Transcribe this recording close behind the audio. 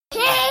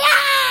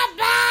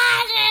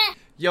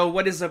Yo,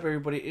 what is up,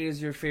 everybody? It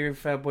is your favorite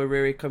Fat Boy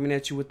Ray coming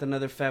at you with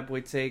another Fat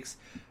Boy Takes.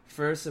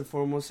 First and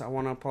foremost, I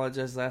want to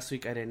apologize. Last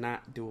week I did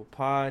not do a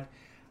pod.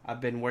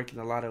 I've been working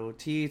a lot of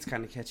OT. It's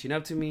kind of catching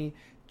up to me.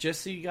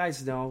 Just so you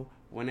guys know,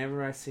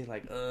 whenever I say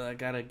like, I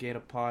gotta get a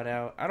pod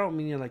out, I don't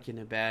mean it like in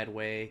a bad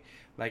way.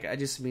 Like, I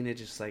just mean it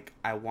just like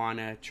I want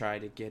to try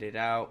to get it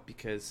out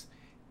because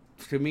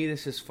for me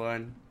this is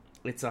fun.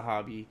 It's a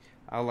hobby.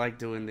 I like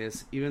doing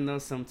this, even though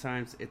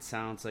sometimes it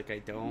sounds like I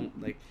don't.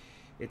 Like,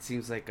 it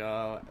seems like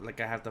I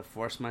have to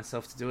force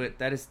myself to do it.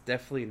 That is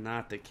definitely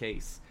not the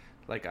case.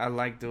 Like, I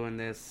like doing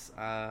this.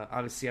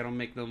 Obviously, I don't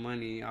make no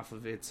money off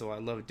of it, so I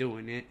love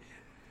doing it.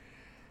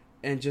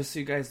 And just so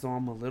you guys know,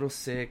 I'm a little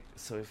sick,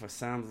 so if I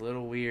sound a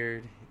little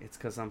weird, it's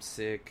because I'm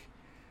sick.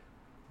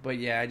 But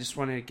yeah, I just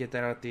wanted to get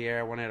that out the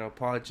air. I wanted to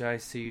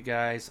apologize to you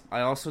guys.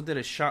 I also did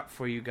a shot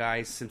for you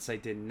guys since I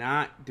did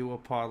not do a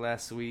pod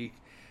last week.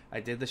 I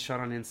did the shot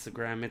on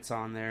Instagram. It's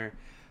on there.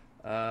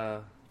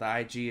 The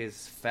IG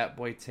is Fat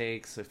Boy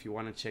Takes. So if you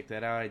want to check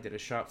that out, I did a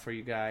shot for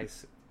you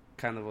guys,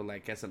 kind of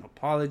like as an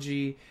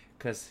apology,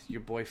 because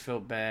your boy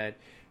felt bad.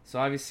 So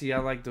obviously, I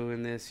like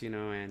doing this,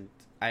 and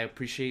I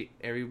appreciate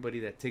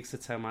everybody that takes the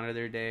time out of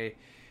their day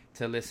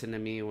to listen to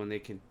me when they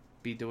can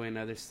be doing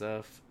other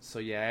stuff. So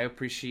yeah, I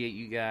appreciate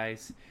you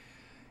guys.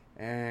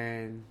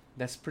 And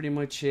that's pretty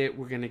much it.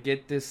 We're gonna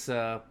get this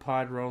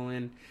pod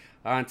rolling.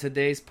 On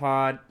today's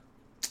pod,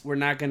 we're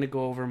not going to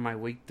go over my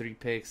week 3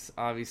 picks,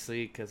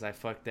 obviously, because I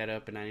fucked that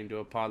up and I didn't do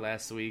a pod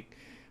last week.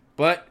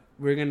 But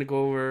we're going to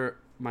go over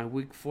my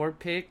week 4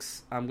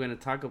 picks. I'm going to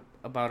talk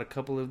about a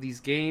couple of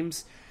these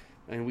games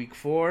in week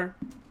 4.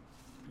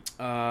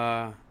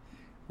 We're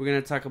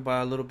going to talk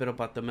about a little bit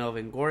about the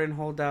Melvin Gordon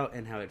holdout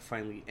and how it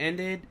finally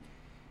ended.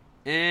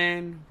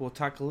 And we'll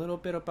talk a little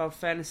bit about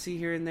fantasy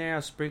here and there.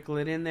 I'll sprinkle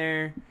it in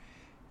there.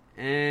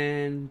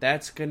 And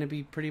that's going to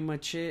be pretty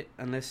much it,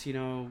 unless,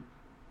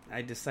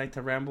 I decide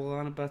to ramble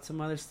on about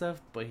some other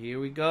stuff, but here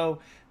we go.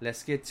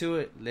 Let's get to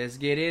it. Let's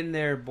get in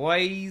there,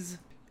 boys.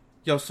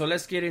 Yo, so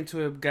let's get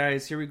into it,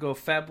 guys. Here we go.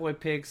 Fat Boy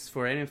picks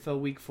for NFL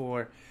Week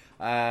 4.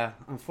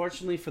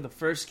 Unfortunately, for the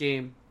first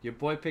game, your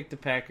boy picked the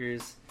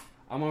Packers.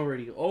 I'm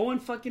already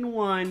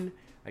 0-1.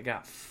 I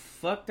got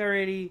fucked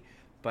already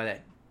by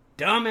that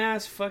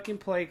dumbass fucking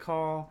play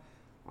call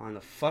on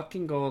the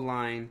fucking goal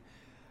line.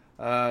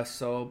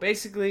 So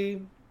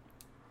basically,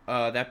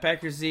 that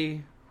Packers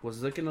Z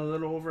was looking a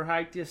little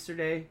overhyped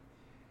yesterday.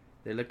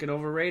 They're looking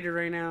overrated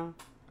right now.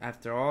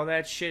 After all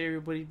that shit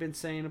everybody's been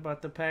saying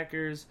about the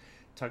Packers,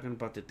 talking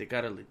about that they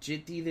got a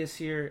legit D this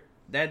year,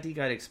 that D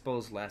got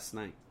exposed last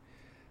night.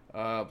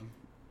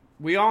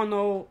 We all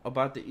know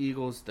about the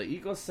Eagles. The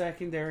Eagles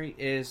secondary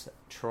is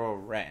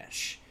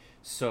trash.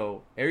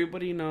 So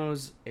everybody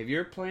knows if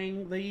you're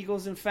playing the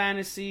Eagles in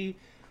fantasy,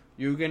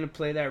 you're going to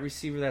play that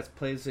receiver that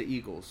plays the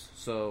Eagles.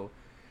 So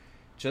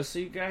just so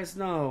you guys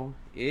know,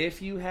 if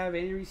you have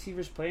any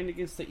receivers playing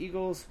against the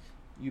Eagles,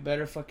 you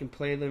better fucking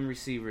play them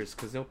receivers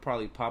because they'll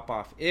probably pop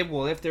off.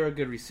 If they're a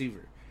good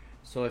receiver.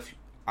 So if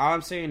all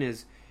I'm saying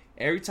is,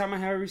 every time I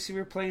have a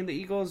receiver playing the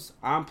Eagles,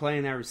 I'm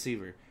playing that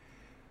receiver.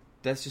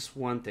 That's just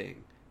one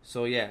thing.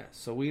 So yeah,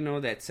 so we know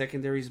that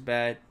secondary's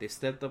bad. They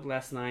stepped up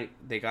last night.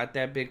 They got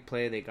that big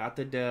play. They got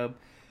the dub.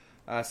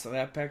 So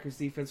that Packers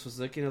defense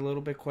was looking a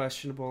little bit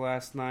questionable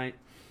last night.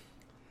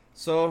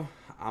 So,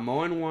 I'm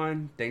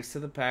 0-1 thanks to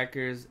the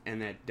Packers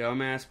and that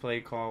dumbass play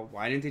call.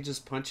 Why didn't they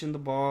just punch in the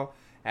ball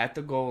at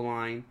the goal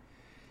line?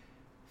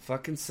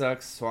 Fucking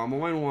sucks. So, I'm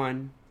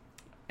 0-1.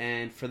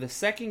 And for the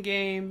second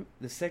game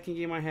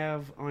I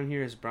have on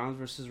here is Browns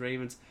versus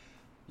Ravens.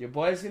 Your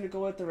boy's going to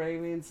go with the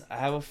Ravens. I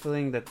have a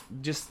feeling that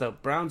just the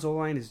Browns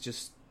O-line is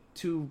just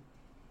too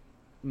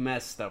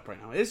messed up right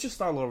now. It's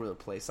just all over the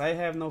place. I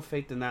have no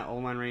faith in that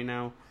O-line right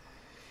now.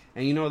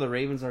 And the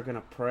Ravens are going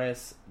to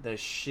press the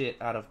shit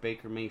out of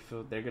Baker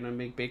Mayfield. They're going to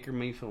make Baker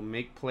Mayfield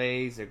make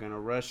plays. They're going to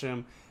rush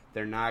him.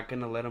 They're not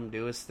going to let him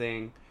do his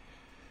thing.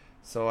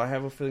 So I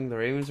have a feeling the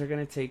Ravens are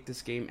going to take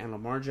this game. And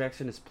Lamar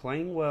Jackson is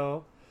playing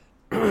well.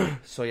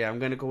 So yeah, I'm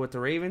going to go with the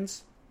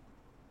Ravens.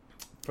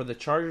 For the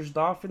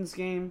Chargers-Dolphins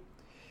game,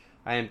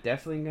 I am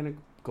definitely going to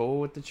go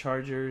with the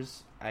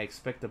Chargers. I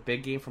expect a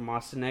big game from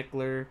Austin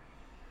Eckler.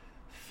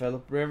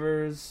 Phillip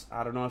Rivers,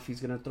 I don't know if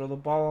he's going to throw the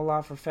ball a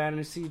lot for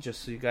fantasy.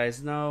 Just so you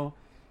guys know,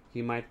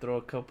 he might throw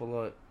a couple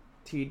of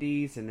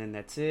TDs and then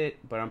that's it.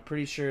 But I'm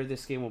pretty sure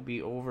this game will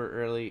be over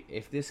early.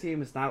 If this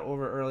game is not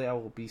over early, I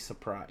will be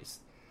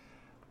surprised.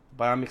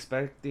 But I'm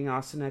expecting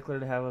Austin Eckler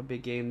to have a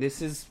big game.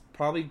 This is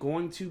probably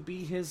going to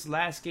be his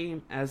last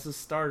game as a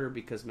starter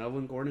because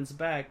Melvin Gordon's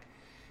back.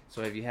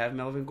 So if you have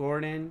Melvin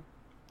Gordon,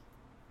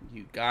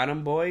 you got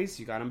him, boys.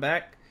 You got him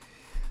back.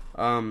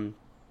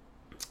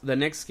 The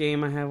next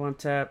game I have on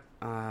tap,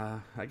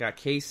 I got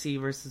KC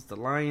versus the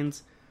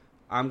Lions.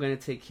 I'm going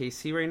to take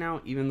KC right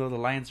now, even though the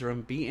Lions are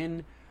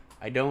unbeaten.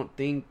 I don't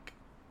think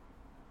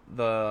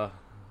the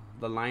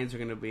Lions are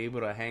going to be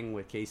able to hang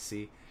with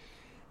KC.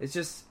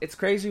 It's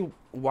crazy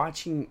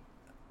watching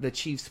the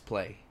Chiefs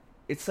play.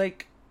 It's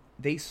like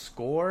they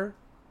score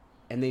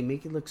and they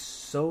make it look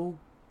so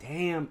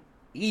damn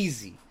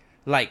easy.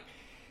 Like,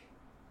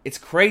 it's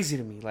crazy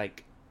to me.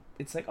 Like,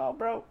 it's like, oh,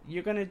 bro,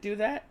 you're gonna do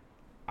that.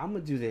 I'm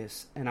gonna do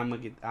this, and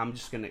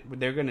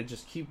they're gonna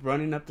just keep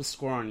running up the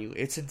score on you.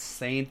 It's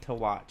insane to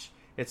watch.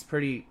 It's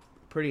pretty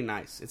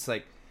nice. It's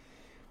like,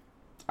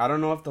 I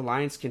don't know if the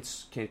Lions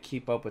can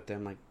keep up with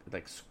them,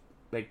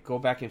 like go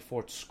back and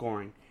forth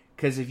scoring.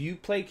 Because if you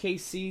play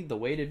KC, the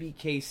way to beat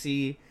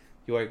KC,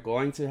 you are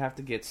going to have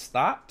to get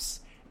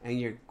stops, and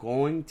you're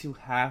going to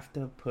have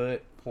to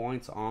put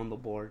points on the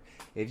board.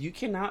 If you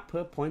cannot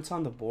put points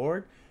on the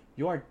board,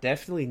 you are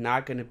definitely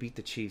not going to beat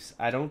the Chiefs.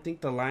 I don't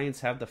think the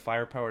Lions have the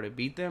firepower to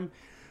beat them,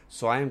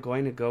 so I am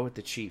going to go with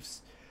the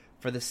Chiefs.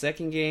 For the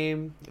second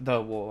game,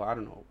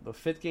 the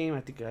fifth game,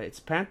 I think it's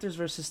Panthers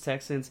versus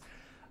Texans.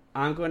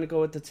 I'm going to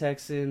go with the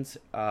Texans.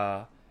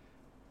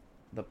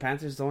 The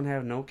Panthers don't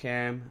have no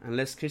Cam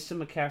unless Christian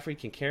McCaffrey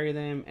can carry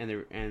them,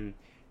 and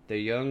their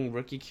young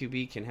rookie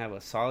QB can have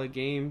a solid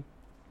game.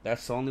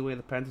 That's the only way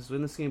the Panthers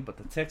win this game. But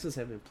the Texans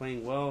have been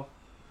playing well.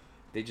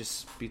 They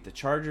just beat the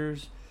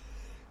Chargers.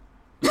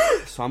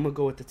 So I'm going to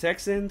go with the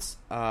Texans.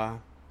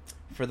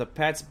 For the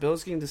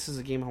Pats-Bills game, this is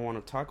a game I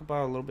want to talk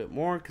about a little bit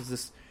more.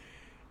 Because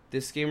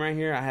this game right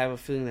here, I have a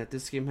feeling that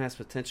this game has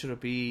potential to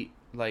be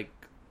like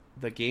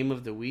the game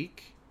of the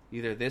week.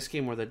 Either this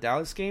game or the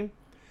Dallas game.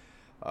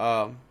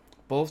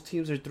 Both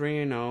teams are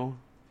 3-0.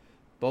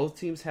 Both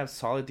teams have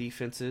solid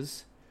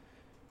defenses.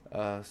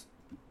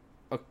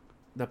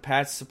 The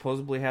Pats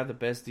supposedly have the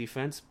best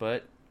defense,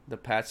 but the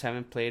Pats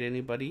haven't played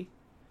anybody.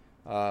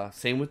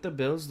 Same with the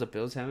Bills. The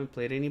Bills haven't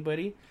played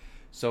anybody.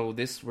 So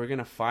we're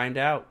gonna find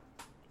out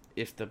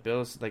if the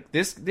Bills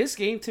this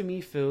game to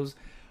me feels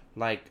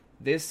like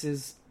this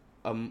is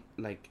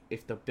like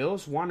if the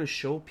Bills want to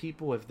show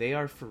people if they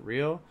are for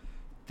real,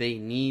 they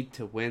need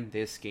to win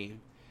this game.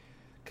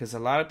 Because a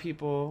lot of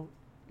people,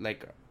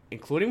 like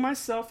including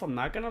myself, I'm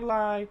not gonna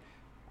lie,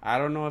 I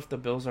don't know if the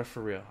Bills are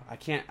for real. I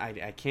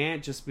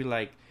can't just be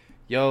like,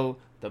 yo,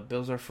 the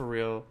Bills are for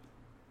real.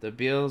 The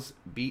Bills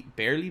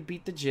barely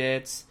beat the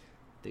Jets.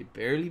 They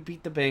barely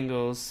beat the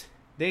Bengals.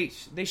 They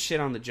shit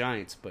on the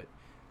Giants, but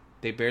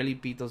they barely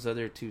beat those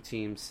other two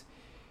teams.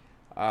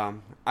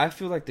 I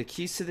feel like the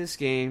keys to this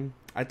game,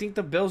 I think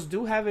the Bills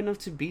do have enough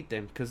to beat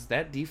them because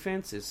that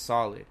defense is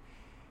solid.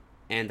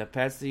 And the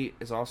Pats D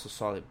is also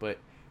solid. But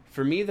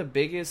for me, the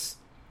biggest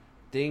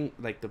thing,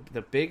 like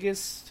the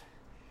biggest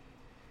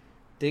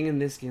thing in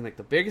this game, like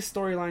the biggest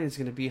storyline is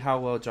going to be how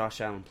well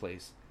Josh Allen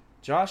plays.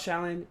 Josh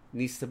Allen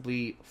needs to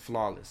be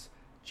flawless.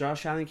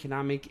 Josh Allen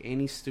cannot make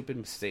any stupid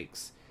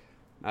mistakes.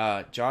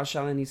 Josh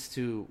Allen needs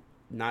to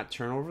not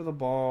turn over the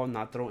ball,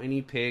 not throw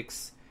any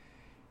picks.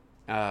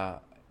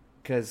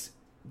 Because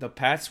the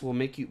Pats will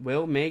make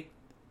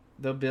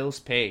the Bills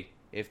pay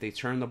if they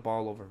turn the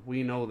ball over.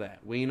 We know that.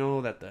 We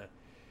know that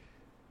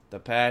the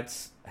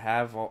Pats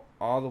have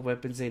all the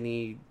weapons they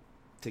need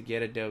to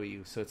get a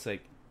W. So it's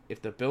like,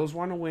 if the Bills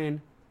want to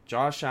win,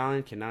 Josh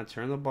Allen cannot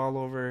turn the ball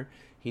over.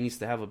 He needs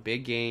to have a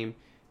big game.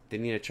 They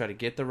need to try to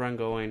get the run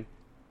going.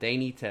 They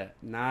need to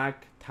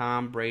knock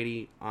Tom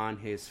Brady on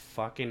his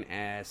fucking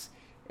ass.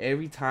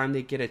 Every time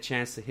they get a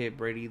chance to hit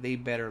Brady, they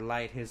better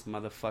light his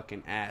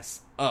motherfucking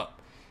ass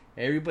up.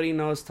 Everybody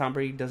knows Tom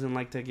Brady doesn't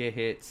like to get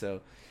hit,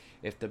 so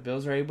if the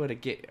Bills are able to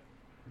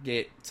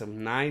get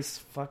some nice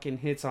fucking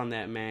hits on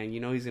that man, you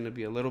know he's going to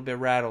be a little bit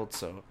rattled.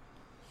 So,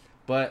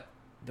 but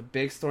the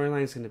big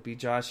storyline is going to be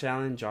Josh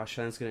Allen. Josh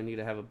Allen's going to need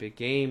to have a big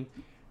game,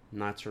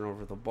 not turn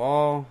over the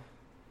ball,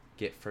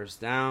 get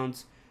first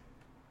downs,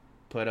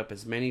 put up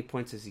as many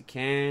points as he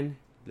can,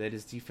 let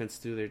his defense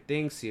do their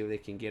thing, see if they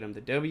can get him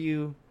the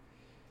W.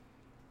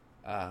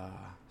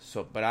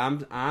 But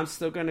I'm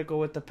still going to go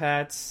with the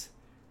Pats.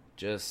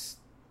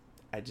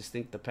 I just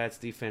think the Pats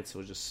defense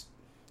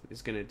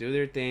is going to do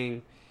their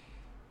thing.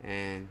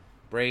 And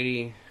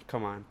Brady,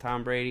 come on,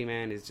 Tom Brady,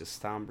 man, is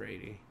just Tom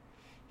Brady.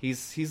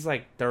 He's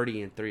like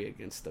 30-3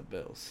 against the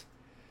Bills.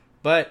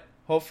 But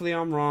hopefully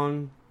I'm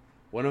wrong.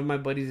 One of my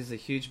buddies is a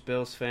huge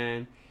Bills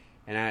fan,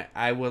 and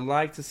I would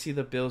like to see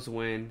the Bills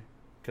win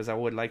because I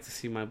would like to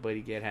see my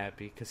buddy get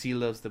happy because he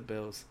loves the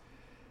Bills.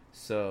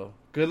 So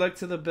good luck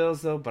to the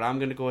Bills though, but I'm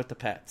gonna go with the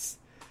Pats.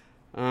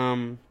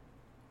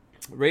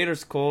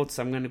 Raiders Colts.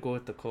 I'm gonna go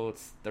with the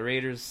Colts. The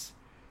Raiders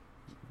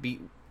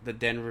beat the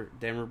Denver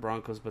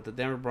Broncos, but the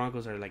Denver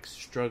Broncos are like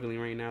struggling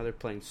right now. They're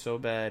playing so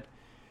bad.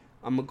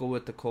 I'm gonna go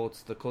with the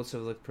Colts. The Colts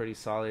have looked pretty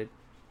solid.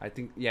 I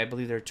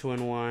believe they're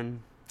 2-1.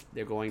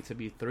 They're going to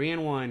be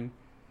 3-1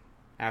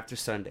 after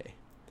Sunday.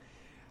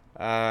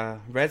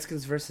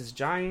 Redskins versus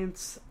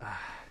Giants.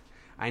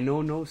 I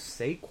know no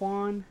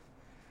Saquon,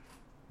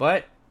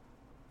 but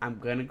I'm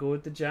gonna go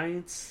with the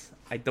Giants.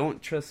 I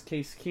don't trust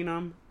Case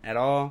Keenum at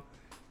all.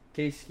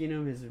 Case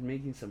Keenum has been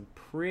making some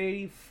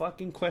pretty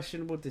fucking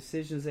questionable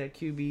decisions at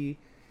QB,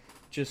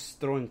 just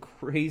throwing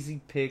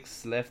crazy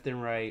picks left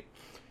and right.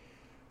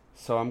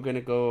 So I'm going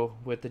to go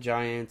with the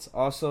Giants.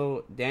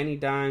 Also, Danny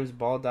Dimes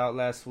balled out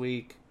last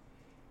week.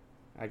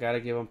 I got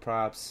to give him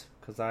props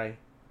because I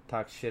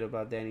talked shit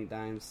about Danny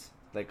Dimes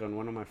like on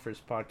one of my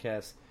first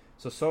podcasts.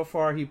 So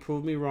far he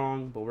proved me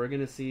wrong, but we're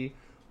going to see.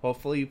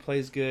 Hopefully he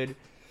plays good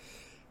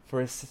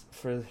for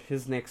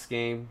his next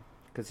game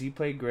because he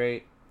played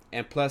great.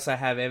 And plus, I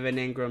have Evan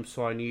Ingram,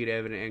 so I need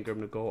Evan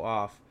Ingram to go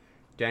off.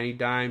 Danny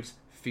Dimes,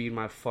 feed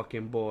my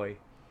fucking boy.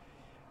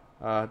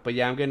 But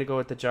yeah, I'm going to go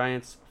with the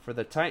Giants. For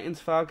the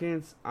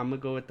Titans-Falcons, I'm going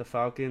to go with the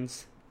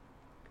Falcons.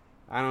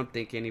 I don't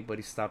think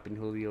anybody's stopping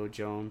Julio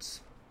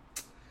Jones.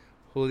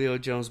 Julio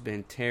Jones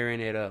been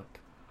tearing it up.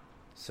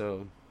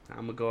 So,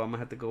 I'm going to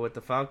have to go with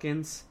the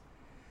Falcons.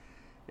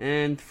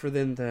 And for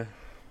then the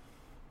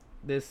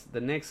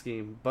next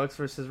game, Bucks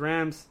versus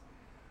Rams,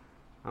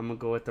 I'm going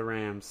to go with the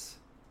Rams.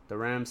 The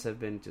Rams have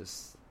been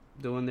just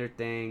doing their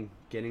thing,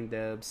 getting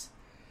dubs.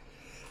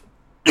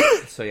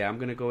 So yeah, I'm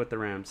going to go with the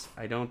Rams.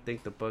 I don't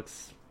think the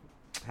Bucks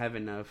have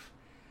enough.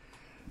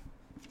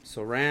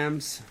 So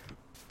Rams.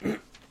 And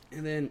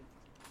then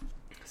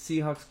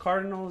Seahawks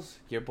Cardinals.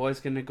 Your boy's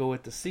going to go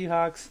with the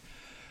Seahawks.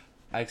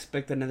 I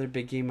expect another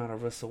big game out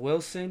of Russell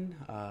Wilson.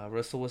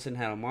 Russell Wilson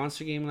had a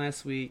monster game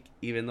last week.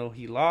 Even though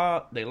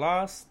they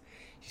lost,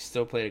 he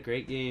still played a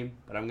great game.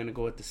 But I'm going to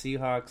go with the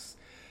Seahawks.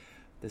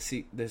 The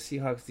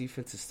Seahawks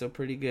defense is still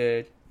pretty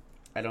good.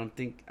 I don't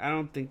think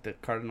the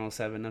Cardinals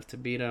have enough to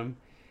beat them.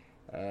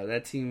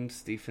 That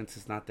team's defense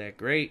is not that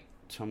great,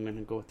 so I'm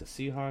gonna go with the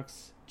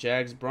Seahawks.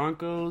 Jags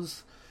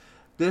Broncos.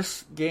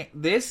 This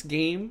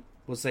game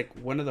was like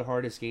one of the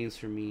hardest games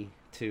for me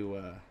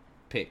to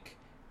pick.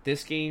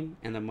 This game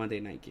and the Monday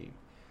night game,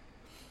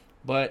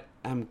 but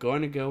I'm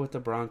going to go with the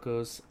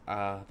Broncos.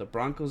 The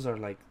Broncos are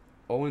like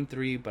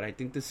 0-3, but I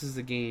think this is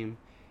the game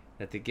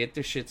that they get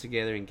their shit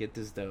together and get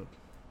this dub.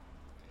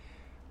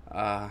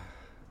 I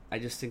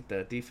just think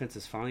the defense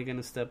is finally going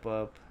to step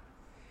up,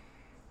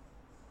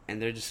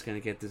 and they're just going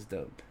to get this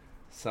dub.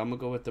 So I'm going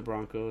to go with the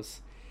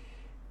Broncos.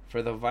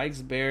 For the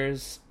Vikes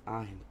Bears,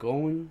 I'm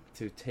going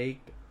to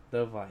take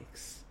the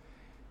Vikes.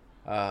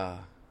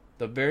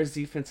 The Bears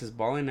defense is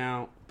balling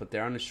out, but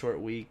they're on a short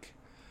week.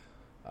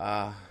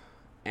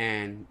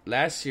 And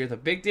last year, the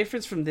big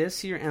difference from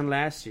this year and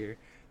last year,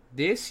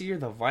 this year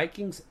the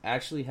Vikings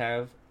actually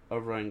have a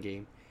run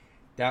game.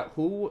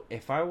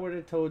 If I would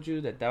have told you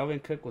that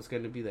Dalvin Cook was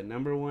going to be the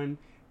number one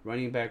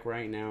running back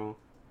right now,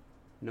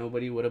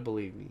 nobody would have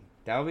believed me.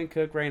 Dalvin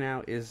Cook right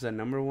now is the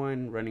number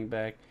one running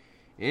back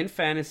in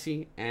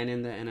fantasy and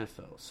in the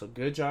NFL. So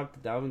good job to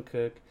Dalvin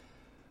Cook.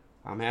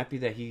 I'm happy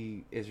that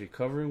he is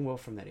recovering well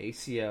from that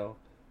ACL.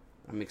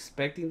 I'm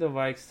expecting the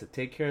Vikes to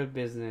take care of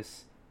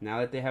business now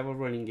that they have a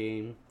running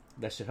game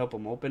that should help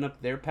them open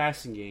up their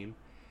passing game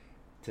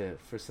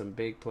for some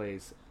big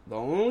plays. The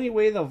only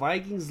way the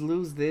Vikings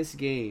lose this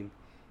game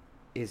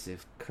is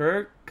if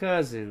Kirk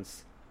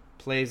Cousins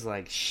plays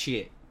like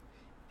shit.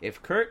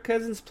 If Kirk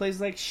Cousins plays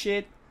like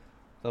shit,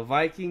 the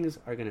Vikings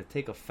are going to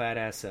take a fat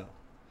ass L.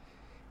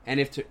 And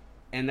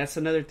that's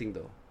another thing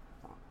though.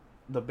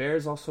 The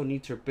Bears also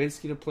need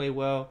Trubinsky to play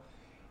well.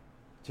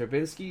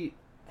 Trubinsky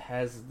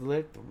has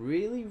looked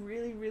really,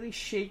 really, really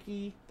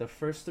shaky the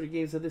first 3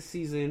 games of the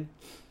season.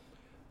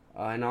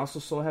 And also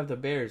so have the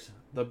Bears.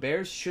 The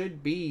Bears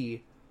should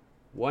be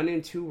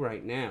 1-2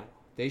 right now.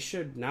 They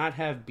should not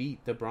have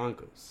beat the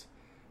Broncos.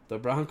 The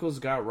Broncos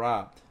got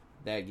robbed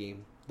that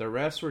game. The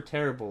refs were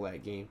terrible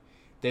that game.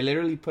 They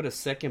literally put a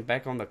second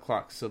back on the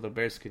clock so the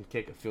Bears can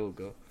kick a field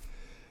goal.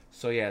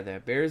 So yeah, the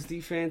Bears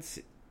defense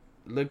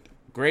looked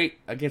great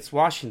against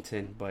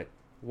Washington, but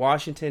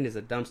Washington is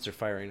a dumpster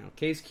fire right now.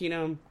 Case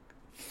Keenum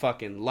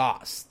fucking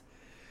lost.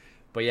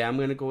 But yeah, I'm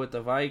going to go with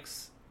the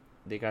Vikes.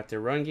 They got their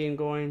run game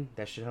going.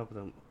 That should help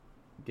them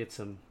get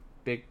some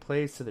big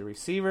plays to the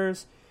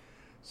receivers.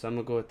 So I'm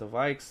going to go with the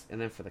Vikes.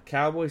 And then for the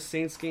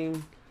Cowboys-Saints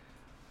game,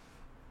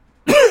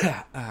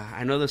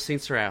 I know the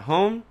Saints are at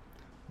home,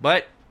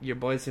 but your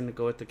boy's going to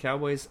go with the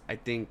Cowboys. I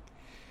think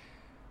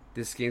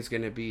this game's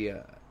going to be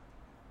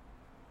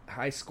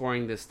high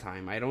scoring this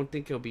time. I don't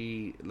think it'll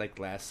be like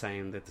last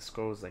time that the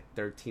score was like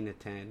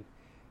 13-10.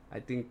 I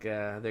think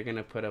they're going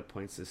to put up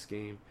points this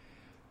game.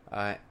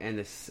 And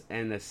the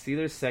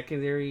Steelers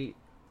secondary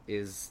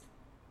is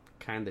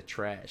kind of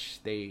trash.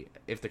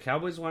 If the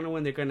Cowboys want to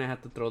win, they're going to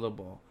have to throw the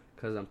ball,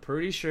 because I'm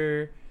pretty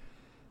sure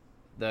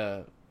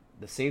the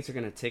Saints are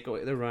going to take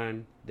away the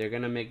run. They're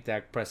going to make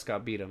Dak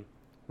Prescott beat them.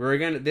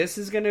 This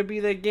is going to be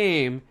the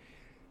game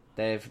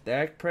that if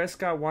Dak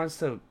Prescott wants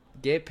to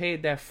get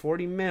paid that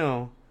 $40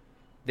 million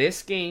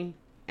this game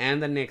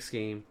and the next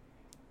game,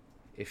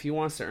 if he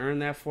wants to earn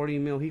that $40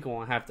 million, he's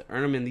going to have to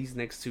earn them in these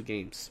next 2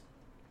 games.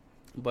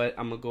 But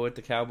I'm going to go with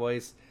the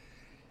Cowboys.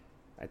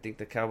 I think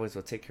the Cowboys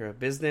will take care of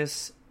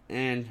business.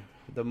 And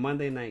the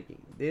Monday night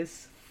game.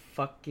 This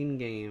fucking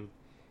game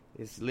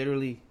is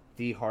literally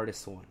the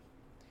hardest one.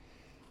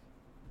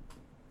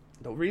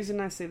 The reason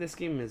I say this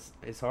game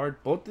is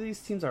hard, both of these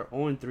teams are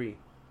 0-3.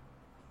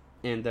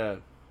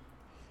 And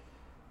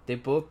they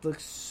both look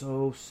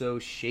so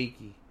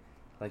shaky.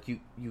 Like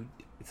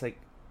it's like,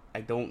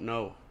 I don't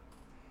know.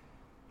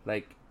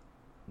 Like,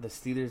 the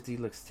Steelers D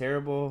looks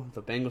terrible.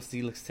 The Bengals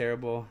D looks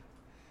terrible.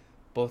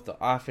 Both the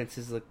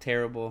offenses look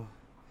terrible.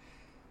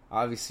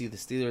 Obviously, the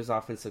Steelers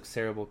offense looks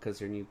terrible because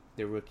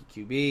their rookie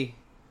QB.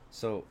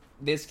 So,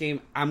 this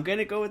game, I'm going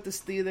to go with the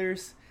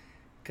Steelers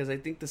because I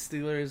think the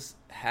Steelers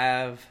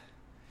have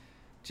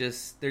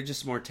they're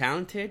just more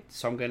talented.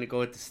 So I'm gonna go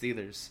with the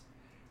Steelers.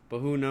 But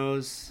who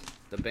knows?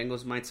 The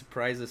Bengals might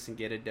surprise us and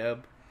get a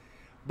dub.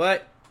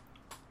 But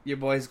your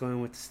boy's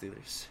going with the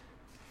Steelers.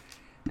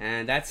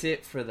 And that's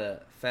it for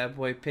the Fat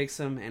Boy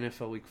Picks'em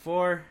NFL Week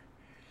 4.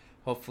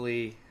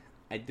 Hopefully,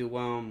 I do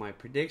well on my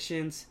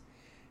predictions.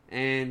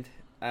 And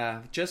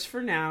just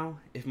for now,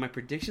 if my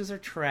predictions are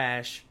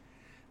trash,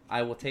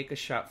 I will take a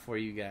shot for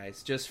you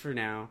guys. Just for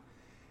now.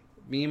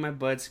 Me and my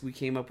buds, we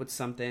came up with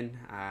something.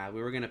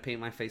 We were going to paint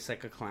my face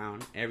like a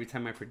clown every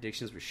time my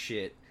predictions were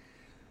shit.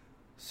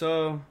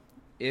 So,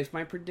 if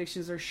my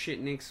predictions are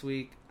shit next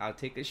week, I'll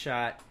take a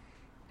shot.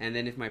 And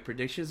then if my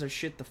predictions are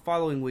shit the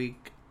following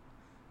week,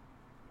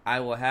 I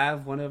will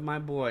have one of my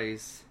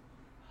boys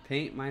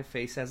paint my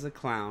face as a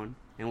clown,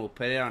 and we'll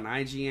put it on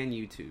IG and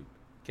YouTube.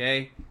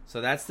 Okay?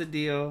 So that's the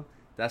deal.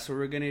 That's what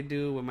we're going to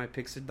do when my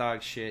picks are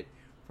dog shit.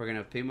 We're going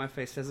to paint my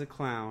face as a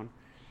clown,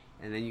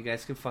 and then you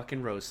guys can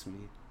fucking roast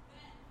me.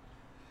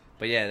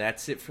 But yeah,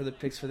 that's it for the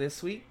picks for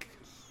this week.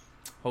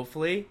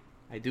 Hopefully,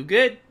 I do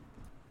good.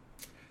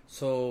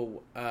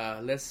 So,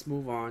 let's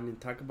move on and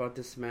talk about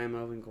this man,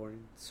 Melvin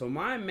Gordon. So,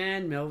 my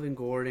man, Melvin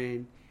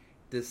Gordon,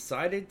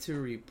 decided to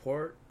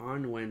report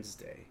on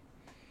Wednesday.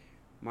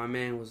 My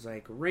man was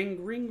like,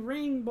 ring, ring,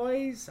 ring,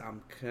 boys.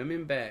 I'm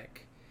coming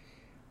back.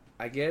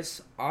 I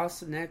guess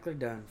Austin Ekeler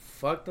done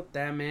fucked up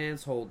that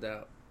man's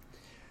holdout.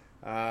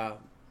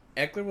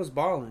 Ekeler was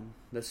balling.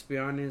 Let's be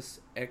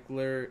honest.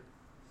 Ekeler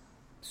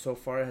so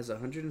far has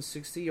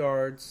 160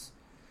 yards.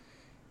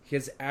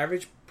 His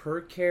average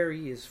per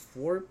carry is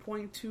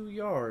 4.2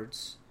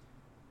 yards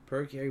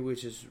per carry,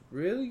 which is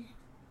really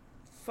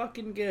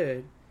fucking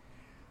good.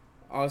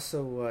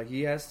 Also,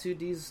 he has two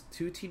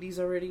TDs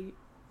already,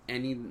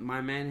 and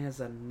my man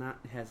has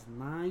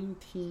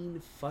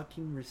 19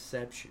 fucking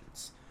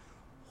receptions.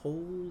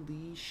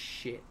 Holy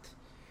shit!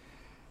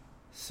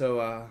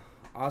 So,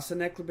 Austin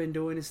Ekeler been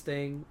doing his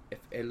thing. If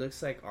it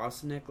looks like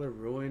Austin Ekeler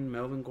ruined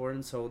Melvin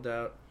Gordon's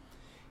holdout.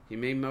 He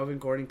made Melvin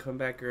Gordon come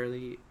back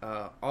early.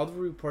 All the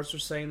reports were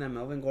saying that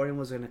Melvin Gordon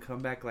was going to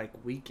come back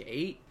like week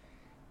 8.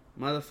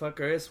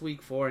 Motherfucker, it's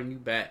week 4 and you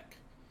back.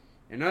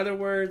 In other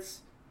words,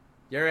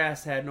 your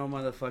ass had no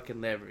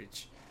motherfucking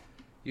leverage.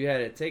 You had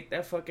to take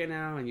that fucking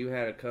out and you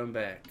had to come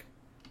back.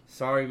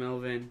 Sorry,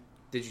 Melvin.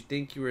 Did you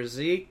think you were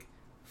Zeke?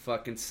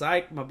 Fucking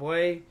psych, my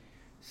boy.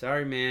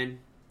 Sorry, man.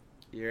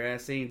 Your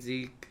ass ain't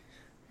Zeke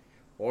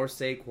or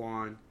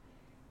Saquon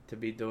to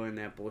be doing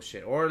that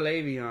bullshit. Or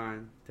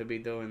Le'Veon to be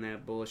doing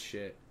that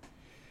bullshit.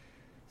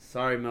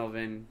 Sorry,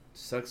 Melvin.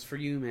 Sucks for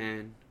you,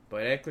 man.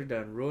 But Ekeler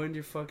done ruined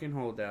your fucking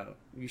holdout.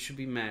 You should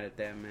be mad at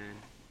that, man.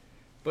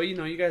 But, you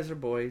know, you guys are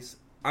boys.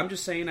 I'm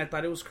just saying, I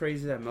thought it was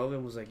crazy that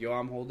Melvin was like, yo,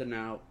 I'm holding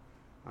out.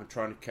 I'm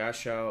trying to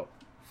cash out.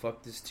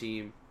 Fuck this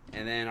team.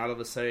 And then all of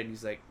a sudden,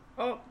 he's like,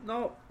 oh,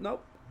 no,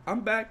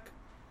 I'm back.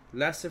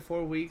 Lasted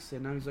 4 weeks,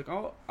 and now he's like,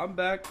 oh, I'm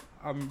back.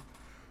 I'm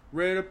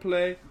ready to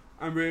play.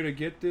 I'm ready to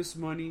get this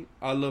money.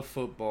 I love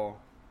football.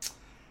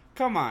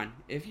 Come on.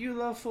 If you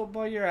love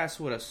football, your ass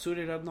would have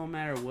suited up no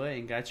matter what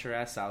and got your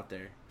ass out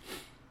there.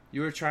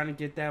 You were trying to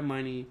get that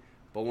money,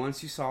 but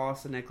once you saw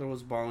Austin Ekeler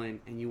was balling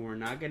and you were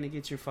not going to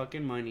get your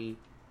fucking money,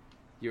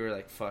 you were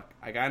like, fuck,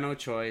 I got no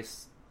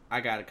choice.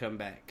 I got to come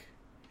back.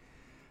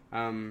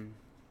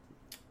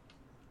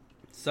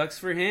 Sucks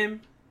for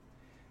him,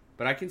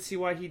 but I can see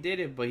why he did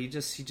it, but he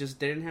just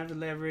didn't have the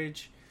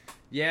leverage.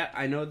 Yeah,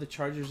 I know the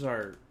Chargers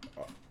are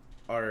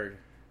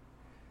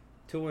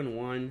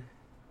 2-1,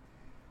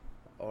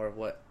 or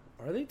what?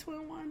 Are they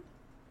 2-1?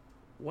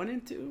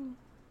 1-2?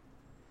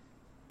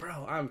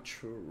 Bro, I'm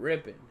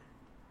tripping.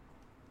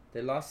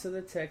 They lost to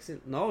the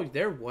Texans. No,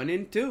 they're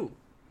 1-2.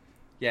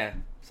 Yeah,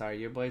 sorry,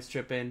 your boy's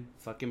tripping.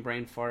 Fucking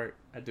brain fart.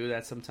 I do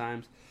that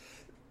sometimes.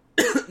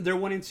 They're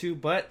 1-2,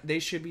 but they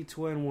should be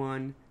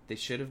 2-1. They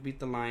should have beat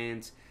the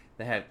Lions.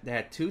 They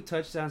had 2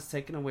 touchdowns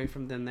taken away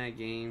from them that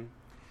game.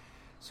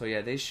 So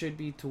yeah, they should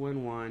be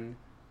 2-1.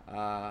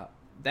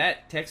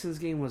 That Texans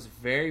game was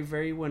very,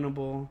 very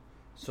winnable.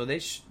 So they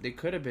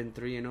could have been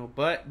 3-0,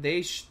 but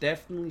they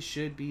definitely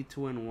should be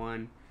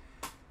 2-1.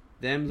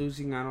 Them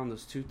losing out on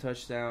those 2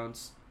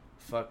 touchdowns,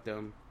 fuck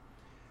them.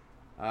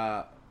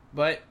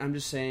 But I'm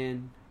just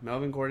saying,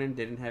 Melvin Gordon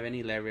didn't have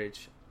any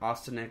leverage.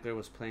 Austin Ekeler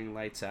was playing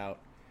lights out,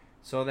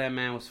 so that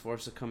man was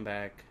forced to come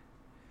back.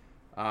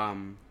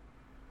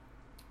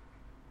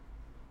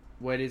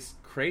 What is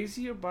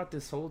crazy about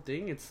this whole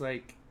thing? It's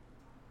like,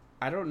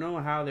 I don't know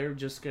how they're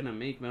just gonna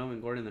make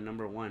Melvin Gordon the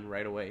number 1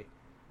 right away.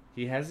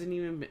 He hasn't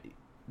even been,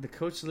 the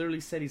coach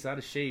literally said he's out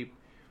of shape,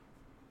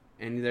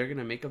 and they're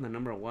gonna make him the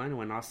number 1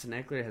 when Austin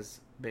Ekeler has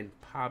been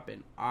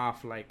popping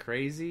off like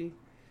crazy.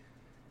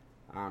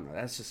 I don't know,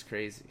 that's just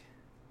crazy.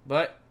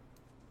 But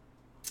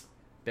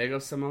big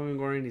ups to Melvin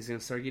Gordon. He's gonna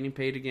start getting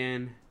paid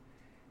again,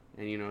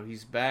 and you know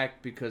he's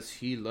back because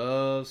he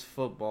loves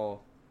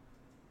football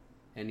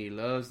and he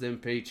loves them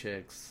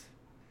paychecks.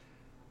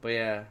 But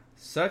yeah,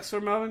 sucks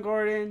for Melvin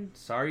Gordon.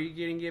 Sorry you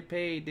didn't get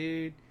paid,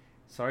 dude.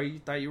 Sorry you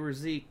thought you were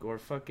Zeke or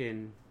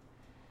fucking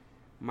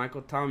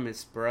Michael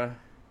Thomas, bruh.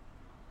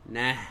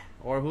 Nah.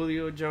 Or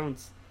Julio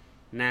Jones.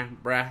 Nah,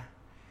 bruh.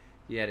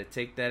 You had to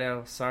take that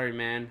L. Sorry,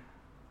 man.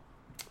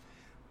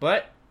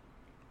 But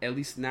at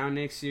least now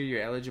next year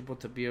you're eligible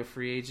to be a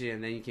free agent,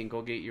 and then you can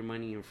go get your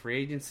money in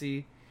free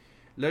agency.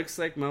 Looks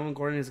like Melvin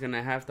Gordon is going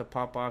to have to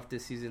pop off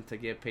this season to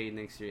get paid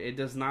next year. It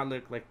does not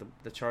look like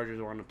the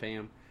Chargers want to pay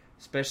him,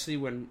 especially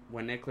when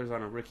Eckler's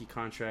on a rookie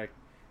contract.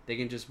 They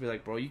can just be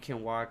like, bro, you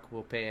can walk,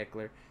 we'll pay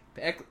Eckler.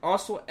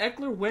 Also,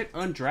 Eckler went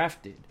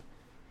undrafted.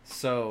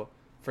 So,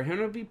 for him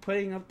to be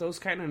putting up those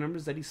kind of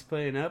numbers that he's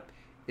putting up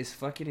is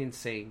fucking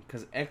insane.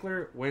 Because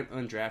Eckler went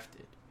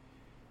undrafted.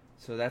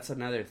 So, that's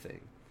another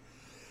thing.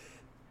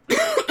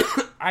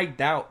 I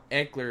doubt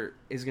Eckler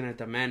is going to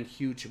demand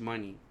huge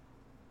money.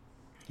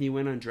 He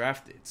went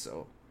undrafted.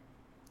 So,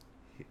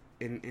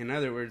 in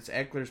other words,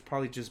 Eckler's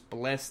probably just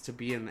blessed to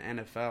be in the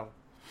NFL.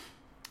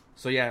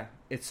 So, yeah,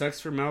 it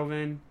sucks for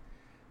Melvin.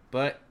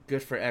 But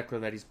good for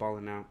Eckler that he's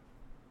balling out.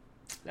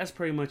 That's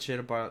pretty much it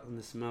about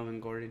this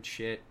Melvin Gordon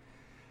shit.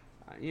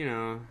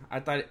 I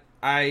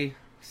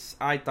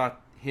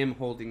thought him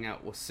holding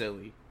out was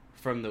silly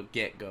from the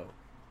get-go.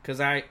 Because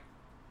I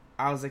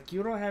was like,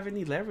 you don't have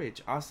any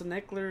leverage. Austin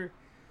Eckler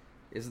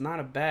is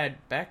not a bad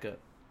backup.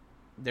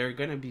 They're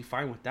going to be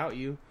fine without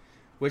you.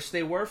 Which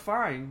they were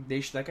fine.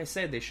 Like I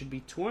said, they should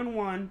be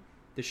 2-1.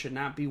 They should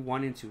not be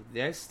 1-2.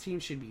 This team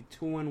should be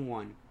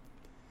 2-1.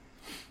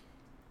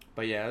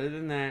 But yeah, other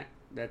than that,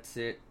 that's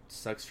it.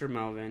 Sucks for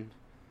Melvin.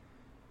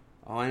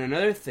 Oh, and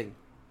another thing.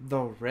 The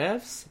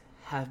refs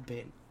have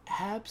been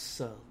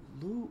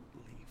absolutely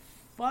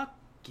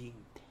fucking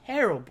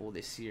terrible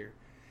this year.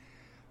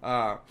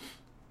 That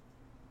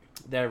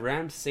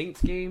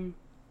Rams-Saints game,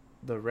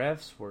 the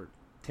refs were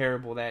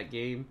terrible that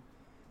game.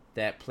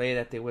 That play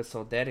that they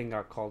whistled dead and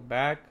got called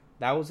back,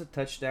 that was a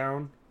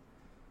touchdown.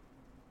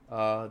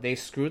 They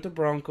screwed the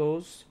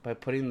Broncos by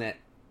putting that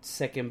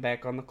second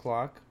back on the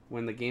clock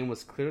when the game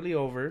was clearly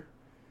over.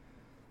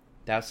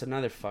 That's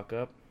another fuck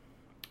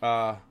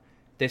up.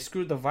 They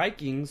screwed the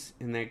Vikings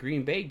in that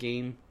Green Bay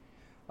game.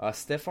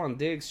 Stephon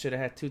Diggs should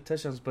have had 2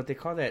 touchdowns, but they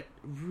called that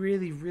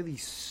really, really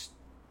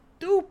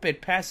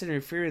stupid pass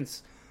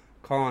interference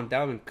call on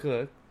Dalvin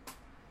Cook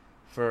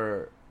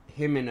for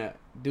him and a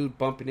dude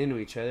bumping into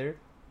each other.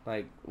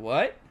 Like,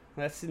 what?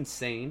 That's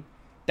insane.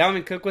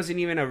 Dalvin Cook wasn't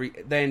even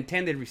the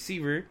intended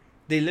receiver.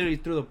 They literally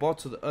threw the ball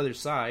to the other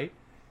side.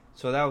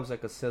 So that was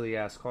like a silly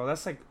ass call.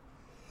 That's like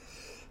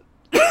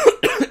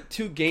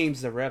 2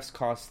 games the refs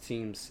cost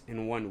teams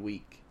in 1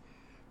 week.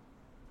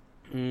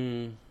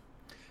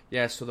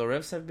 Yeah, so the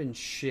refs have been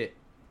shit.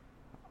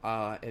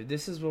 If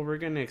this is what we're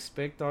going to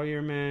expect all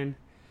year, man,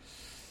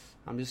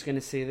 I'm just going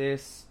to say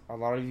this. A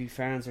lot of you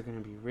fans are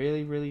going to be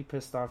really, really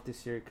pissed off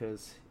this year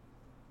because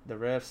the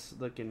refs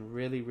looking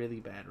really, really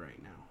bad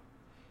right now.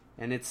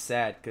 And it's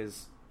sad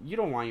because you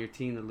don't want your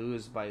team to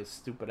lose by a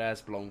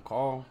stupid-ass blown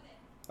call.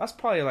 That's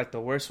probably like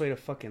the worst way to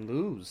fucking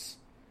lose.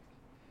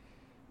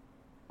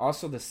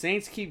 Also, the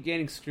Saints keep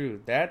getting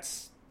screwed.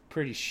 That's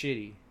pretty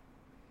shitty.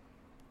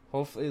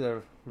 Hopefully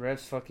the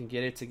refs fucking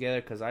get it together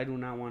because I do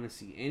not want to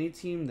see any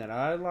team that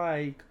I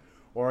like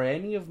or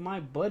any of my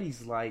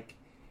buddies like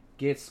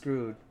get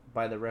screwed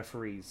by the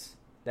referees.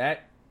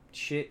 That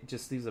shit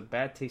just leaves a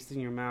bad taste in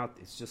your mouth.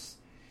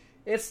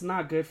 It's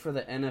not good for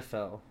the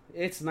NFL.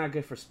 It's not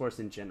good for sports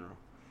in general.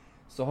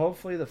 So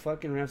hopefully the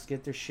fucking refs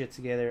get their shit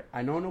together.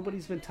 I know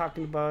nobody's been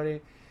talking about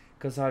it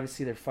because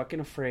obviously they're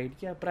fucking afraid.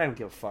 Yeah, but I don't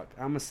give a fuck.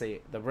 I'm going to say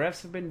it. The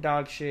refs have been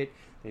dog shit.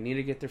 They need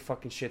to get their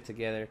fucking shit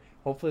together.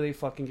 Hopefully they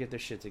fucking get their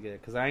shit together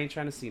because I ain't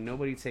trying to see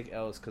nobody take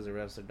L's because the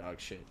refs are dog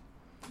shit.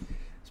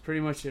 That's pretty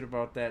much it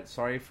about that.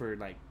 Sorry for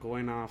like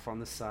going off on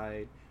the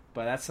side.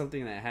 But that's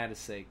something that I had to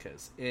say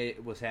because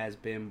has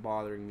been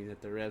bothering me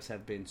that the refs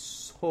have been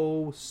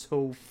so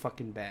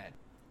fucking bad.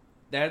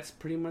 That's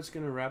pretty much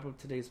going to wrap up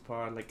today's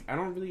pod. Like, I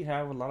don't really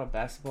have a lot of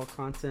basketball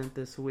content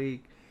this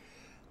week.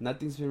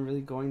 Nothing's been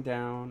really going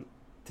down.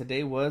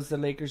 Today was the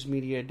Lakers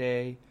media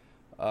day.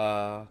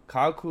 Kyle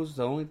Kuz,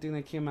 the only thing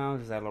that came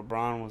out is that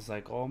LeBron was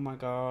like, oh my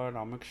god,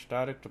 I'm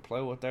ecstatic to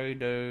play with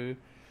AD.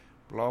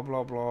 Blah,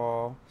 blah,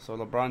 blah. So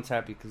LeBron's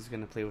happy because he's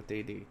going to play with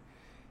AD.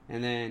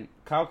 And then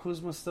Kyle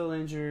Kuzma's still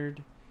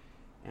injured.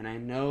 And I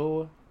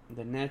know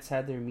the Nets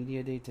had their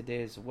media day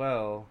today as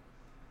well.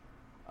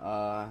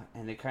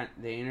 And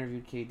they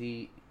interviewed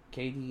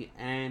KD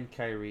and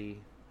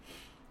Kyrie.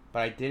 But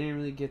I didn't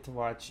really get to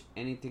watch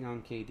anything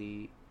on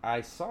KD.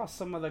 I saw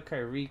some of the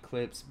Kyrie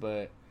clips,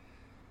 but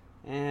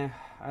I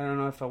don't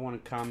know if I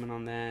want to comment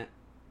on that.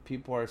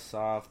 People are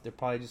soft. They're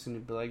probably just going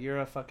to be like, you're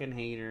a fucking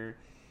hater.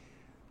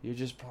 You're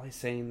just probably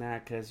saying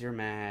that because you're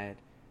mad.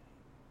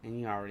 And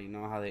you already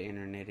know how the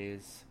internet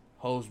is.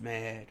 Hoes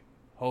mad.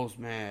 Hoes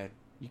mad.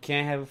 You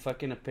can't have a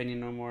fucking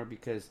opinion no more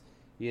because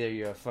either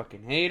you're a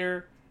fucking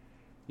hater,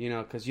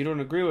 because you don't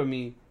agree with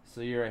me,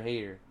 so you're a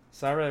hater.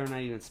 So I'd rather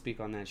not even speak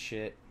on that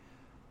shit.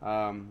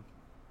 But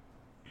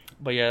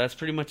yeah, that's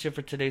pretty much it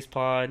for today's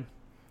pod.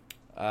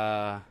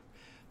 I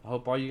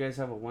hope all you guys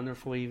have a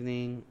wonderful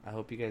evening. I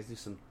hope you guys do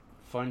some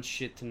fun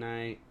shit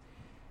tonight.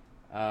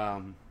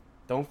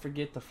 Don't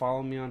forget to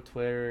follow me on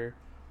Twitter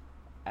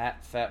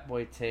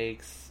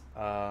 @FatBoyTakes.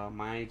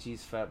 My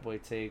IG's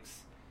FatBoyTakes.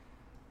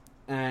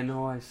 I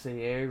know I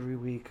say every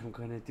week I'm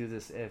gonna do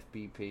this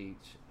FB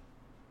page.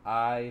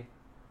 I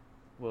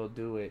will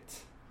do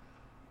it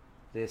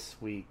this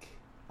week.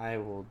 I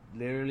will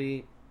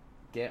literally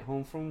get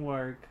home from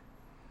work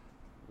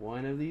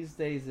one of these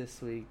days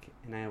this week,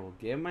 and I will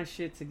get my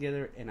shit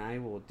together, and I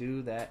will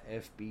do that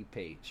FB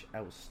page. I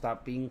will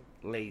stop being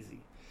lazy.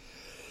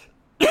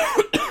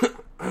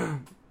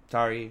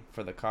 Sorry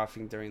for the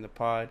coughing during the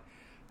pod.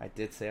 I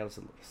did say I was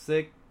a little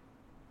sick.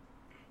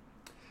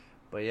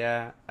 But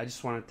yeah, I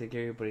just want to thank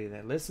everybody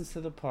that listens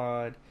to the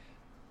pod.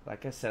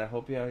 Like I said, I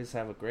hope you always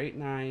have a great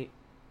night.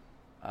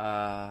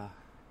 And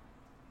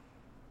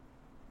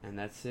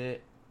that's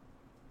it.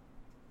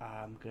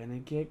 I'm gonna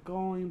get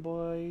going,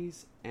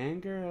 boys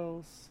and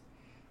girls.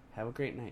 Have a great night.